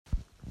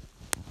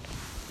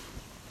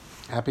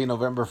Happy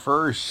November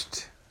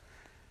 1st.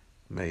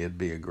 May it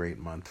be a great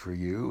month for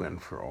you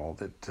and for all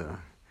that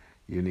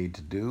you need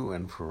to do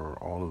and for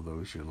all of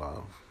those you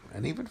love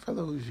and even for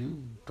those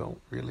you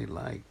don't really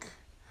like.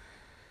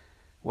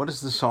 What does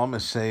the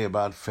psalmist say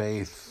about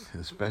faith,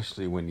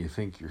 especially when you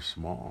think you're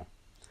small?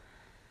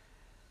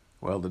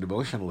 Well, the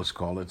devotionalists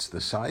call it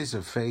the size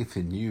of faith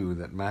in you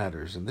that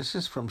matters. And this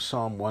is from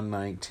Psalm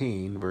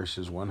 119,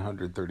 verses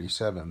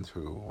 137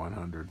 through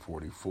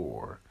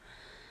 144.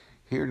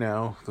 Hear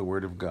now the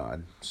word of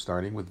God,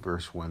 starting with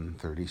verse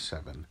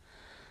 137.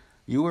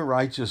 You are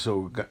righteous,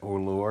 O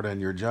Lord,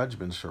 and your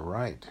judgments are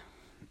right.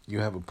 You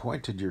have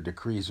appointed your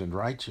decrees in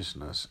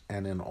righteousness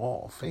and in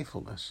all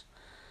faithfulness.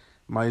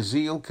 My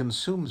zeal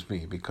consumes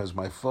me because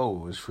my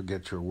foes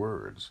forget your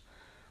words.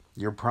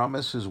 Your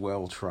promise is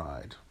well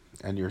tried,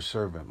 and your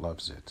servant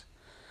loves it.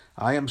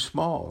 I am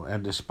small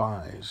and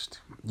despised,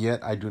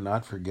 yet I do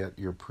not forget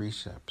your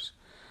precepts.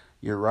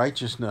 Your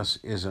righteousness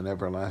is an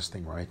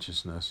everlasting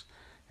righteousness,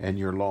 and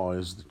your law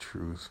is the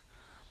truth.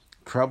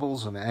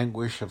 Troubles and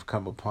anguish have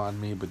come upon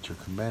me, but your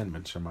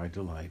commandments are my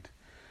delight.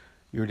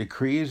 Your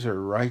decrees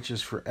are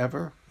righteous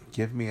forever.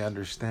 Give me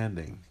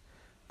understanding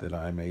that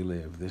I may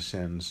live. This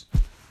ends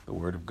the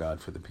word of God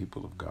for the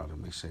people of God,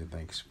 and we say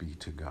thanks be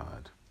to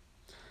God.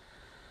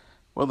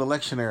 Well, the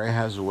lectionary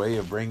has a way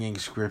of bringing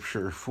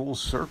Scripture full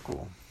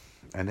circle,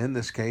 and in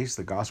this case,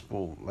 the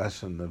gospel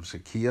lesson of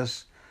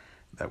Zacchaeus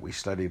that we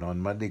studied on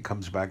Monday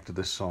comes back to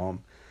the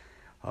psalm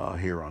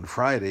here on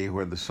Friday,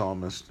 where the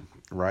psalmist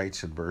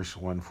writes in verse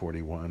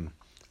 141,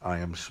 I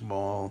am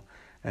small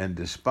and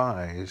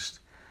despised,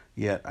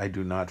 yet I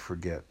do not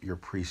forget your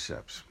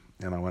precepts.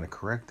 And I want to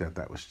correct that.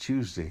 That was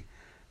Tuesday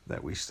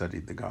that we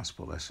studied the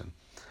gospel lesson.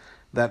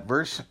 That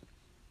verse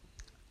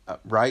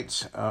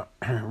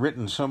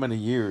written so many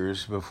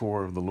years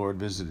before the Lord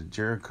visited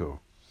Jericho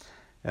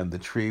and the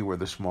tree where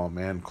the small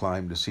man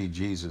climbed to see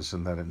Jesus,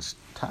 and that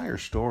entire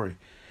story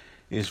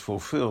is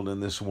fulfilled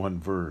in this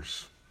one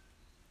verse.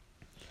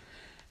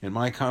 In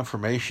my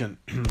confirmation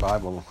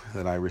Bible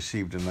that I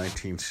received in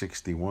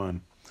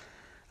 1961,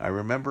 I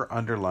remember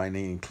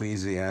underlining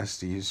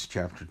Ecclesiastes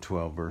chapter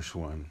 12, verse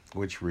 1,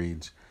 which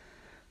reads,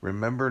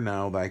 Remember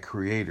now thy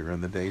Creator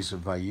in the days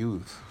of thy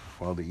youth,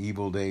 while the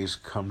evil days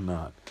come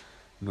not,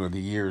 nor the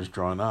years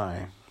draw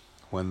nigh,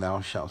 when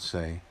thou shalt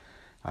say,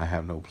 I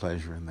have no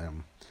pleasure in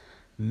them.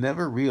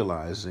 Never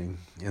realizing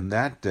in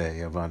that day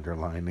of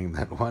underlining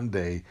that one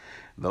day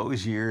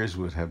those years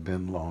would have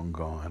been long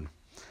gone.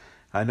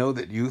 I know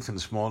that youth and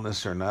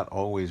smallness are not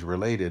always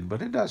related,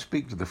 but it does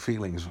speak to the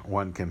feelings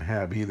one can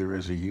have either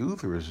as a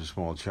youth or as a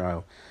small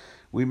child.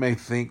 We may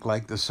think,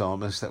 like the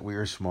psalmist, that we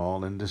are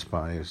small and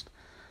despised,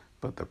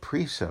 but the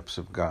precepts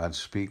of God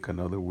speak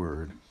another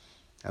word,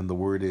 and the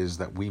word is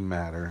that we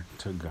matter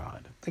to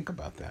God. Think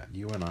about that.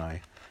 You and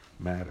I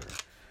matter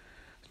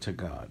to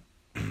God.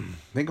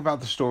 Think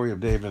about the story of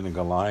David and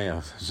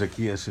Goliath,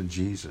 Zacchaeus and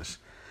Jesus,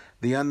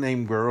 the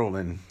unnamed girl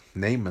and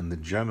Naaman the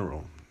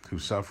general who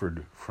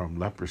suffered from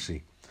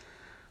leprosy.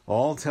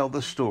 All tell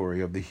the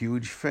story of the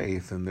huge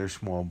faith in their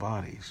small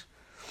bodies.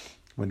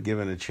 When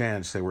given a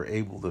chance, they were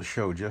able to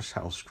show just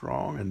how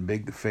strong and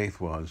big the faith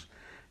was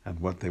and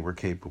what they were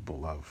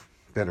capable of.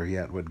 Better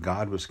yet, what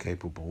God was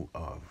capable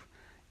of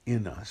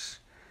in us.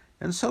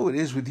 And so it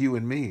is with you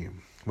and me.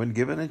 When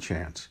given a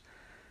chance,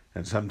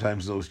 and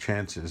sometimes those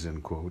chances, in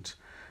quotes,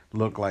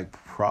 look like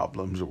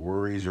problems or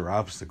worries or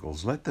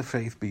obstacles, let the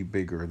faith be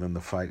bigger than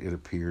the fight it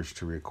appears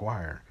to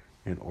require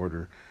in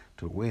order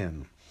to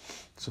win,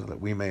 so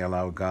that we may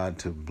allow God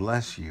to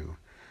bless you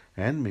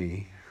and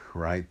me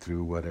right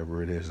through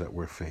whatever it is that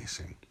we're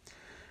facing.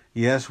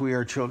 Yes, we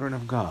are children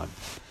of God,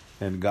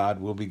 and God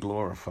will be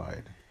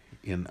glorified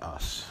in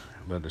us.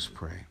 Let us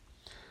pray.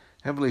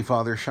 Heavenly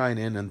Father, shine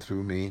in and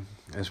through me,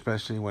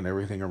 especially when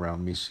everything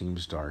around me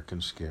seems dark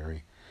and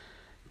scary.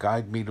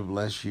 Guide me to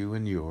bless you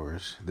and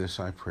yours. This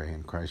I pray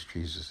in Christ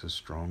Jesus'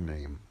 strong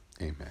name.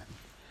 Amen.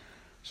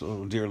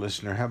 So, dear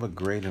listener, have a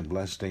great and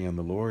blessed day in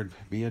the Lord.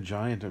 Be a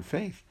giant of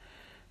faith,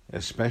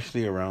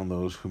 especially around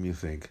those whom you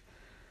think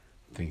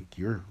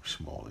you're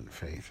small in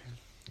faith.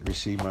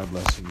 Receive my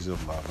blessings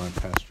of love. I'm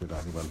Pastor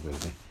Dani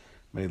Valverde.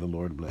 May the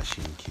Lord bless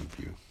you and keep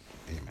you.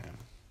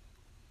 Amen.